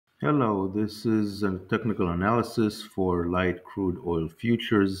Hello, this is a technical analysis for light crude oil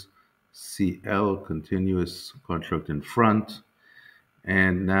futures, CL continuous contract in front.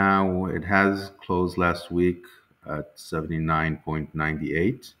 And now it has closed last week at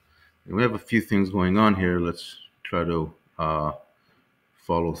 79.98. And we have a few things going on here. Let's try to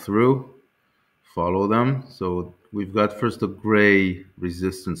follow through, follow them. So we've got first a gray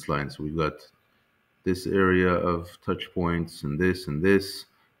resistance line. So we've got this area of touch points and this and this.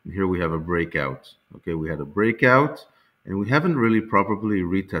 And here we have a breakout. Okay, we had a breakout and we haven't really properly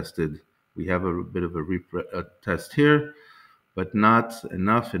retested. We have a bit of a test here, but not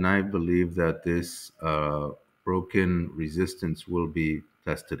enough. And I believe that this broken resistance will be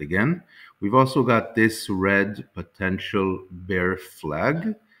tested again. We've also got this red potential bear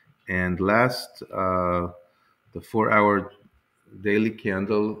flag. And last, the 4 hour daily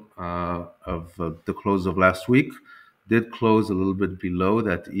candle of the close of last week did close a little bit below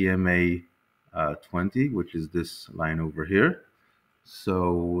that EMA 20, which is this line over here.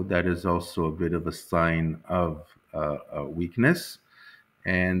 So that is also a bit of a sign of a weakness.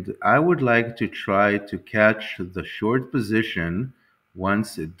 And I would like to try to catch the short position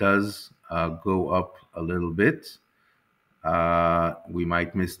once it does go up a little bit. We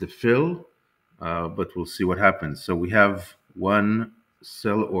might miss the fill, but we'll see what happens. So we have one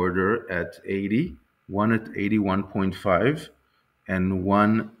sell order at 80, one at 81.5, and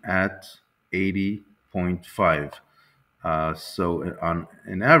one at 80.5. So on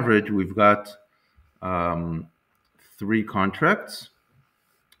an average, we've got three contracts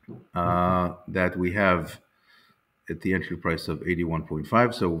that we have at the entry price of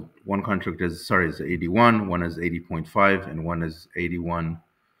 81.5. So one contract is 81, one is 80.5, and one is 81.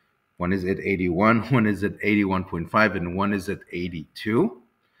 One is at 81, one is at 81.5, and one is at 82.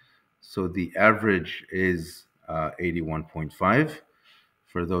 So the average is 81.5.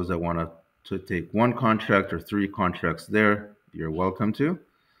 For those that want to take one contract or three contracts there, you're welcome to.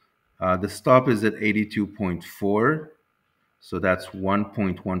 The stop is at 82.4. So that's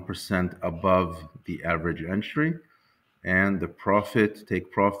 1.1% above the average entry. And the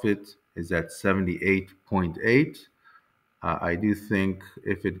take profit, is at 78.8. I do think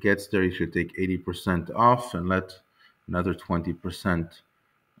if it gets there, you should take 80% off and let another 20%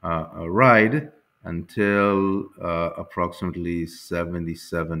 ride until approximately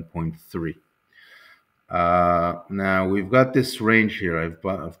 77.3. Now we've got this range here. I've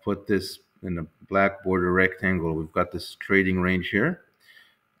put this in a black border rectangle. We've got this trading range here.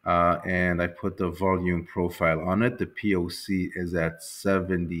 And I put the volume profile on it. The POC is at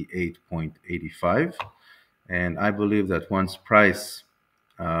 78.85. And I believe that once price,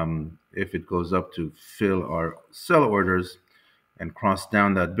 if it goes up to fill our sell orders and cross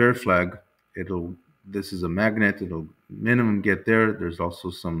down that bear flag, this is a magnet, it'll minimum get there. There's also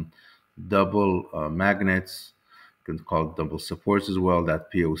some double magnets, you can call it double supports as well, that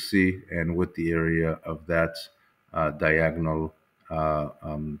POC, and with the area of that diagonal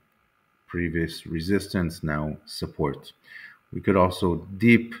previous resistance, now support. We could also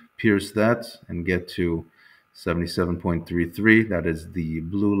deep pierce that and get to 77.33. That is the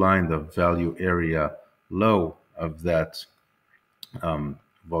blue line, the value area low of that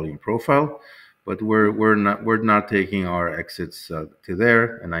volume profile. But we're not taking our exits to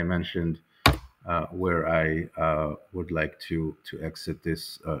there. And I mentioned where I would like to exit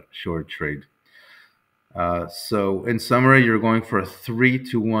this short trade. So in summary, you're going for a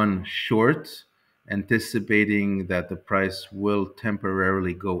 3-to-1 short, anticipating that the price will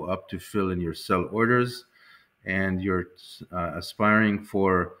temporarily go up to fill in your sell orders, and you're aspiring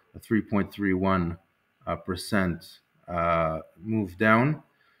for a 3.31% move down,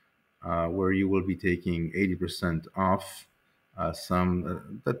 where you will be taking 80% off.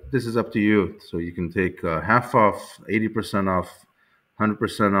 But this is up to you. So you can take half off, 80% off,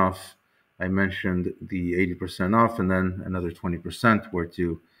 100% off. I mentioned the 80% off, and then another 20% were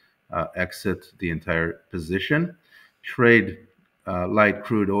to exit the entire position. Trade light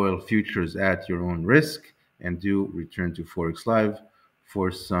crude oil futures at your own risk, and do return to Forex Live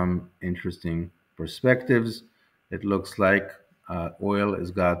for some interesting perspectives. It looks like oil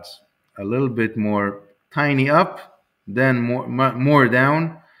has got a little bit more tiny up, then more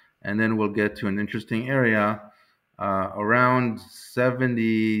down, and then we'll get to an interesting area around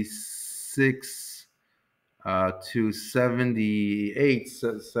 76 to 78,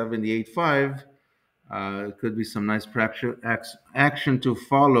 78.5. It could be some nice action to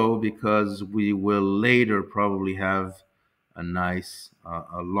follow, because we will later probably have a nice,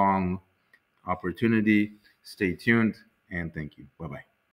 a long opportunity. Stay tuned, and thank you. Bye bye.